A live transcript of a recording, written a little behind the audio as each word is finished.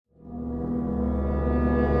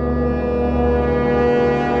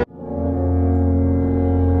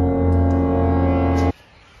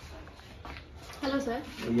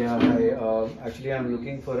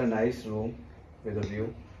looking for a nice room with a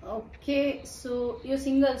view. Okay, so you're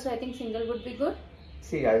single, so I think single would be good.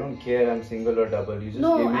 See, I don't care I'm single or double. You just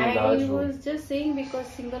No, give me a large I room. was just saying because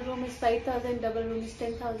single room is 5,000, double room is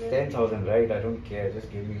 10,000. 10,000, right? I don't care.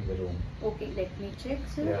 Just give me the room. Okay, let me check,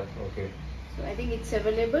 sir. Yeah, okay. So I think it's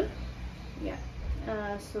available. Yeah.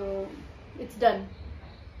 So it's done.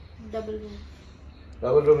 Double room.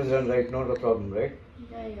 Double room is done, right? Not a problem, right?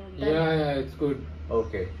 Yeah, done. Yeah, it's good.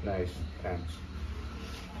 Okay, nice. Thanks.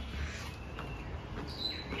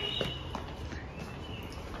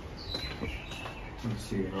 Let's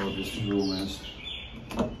see how this room is.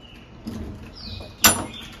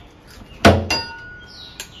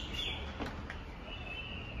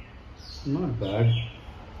 Not bad.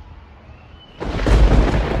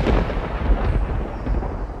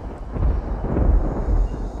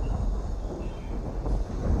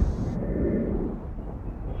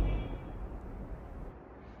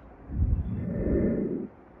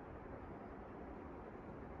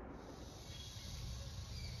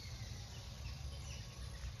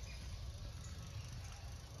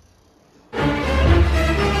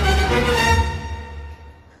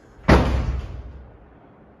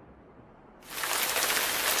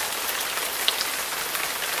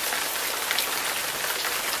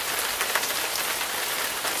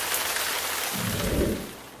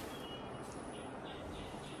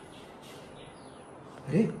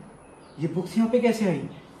 अरे ये books यहाँ पे कैसे आई?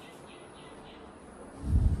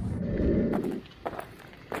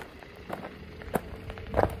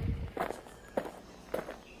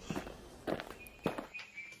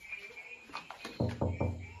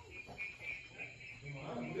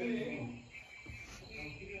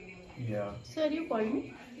 Yeah. Sir, you called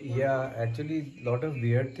me? Yeah, actually, lot of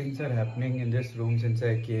weird things are happening in this room since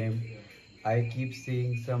I came. I keep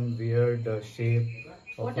seeing some weird shape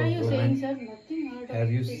of What a are you woman. saying, sir? Nothing heard Have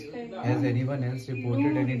of you? this kind. Has anyone else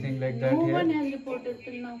reported anything like that No here? one has reported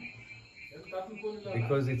till now.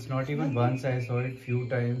 Because it's not even once. I saw it few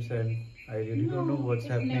times, and I really don't know what's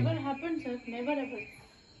it happening. Never happened, sir. Never ever.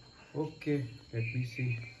 Okay, let me see.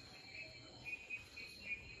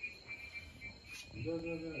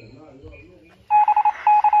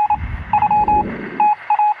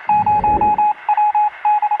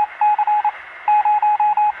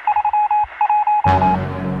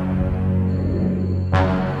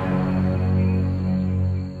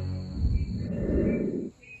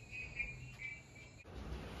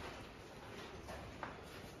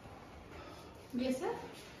 Yes, sir.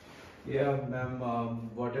 Yeah, ma'am,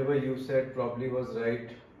 whatever you said probably was right.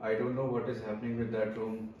 I don't know what is happening with that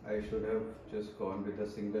room. I should have just gone with a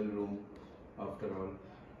single room after all.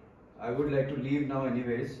 I would like to leave now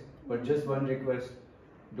anyways, but just one request.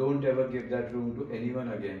 Don't ever give that room to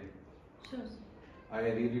anyone again. Sure, sir. I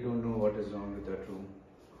really don't know what is wrong with that room.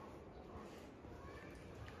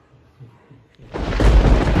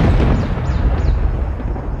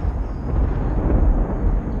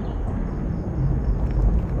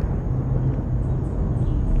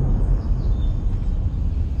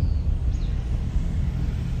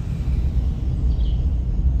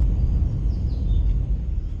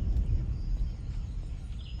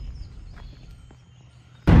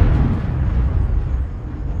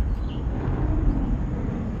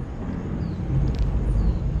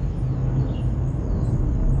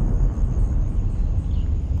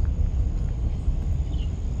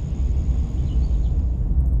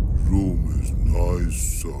 Room is nice,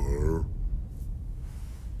 sir.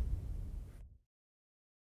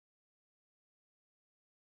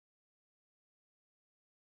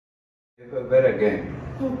 Where again?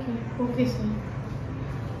 Okay, sir.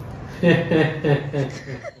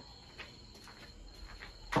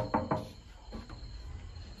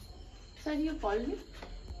 Sir, you called me?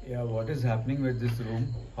 Yeah, what is happening with this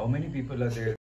room? How many people are there?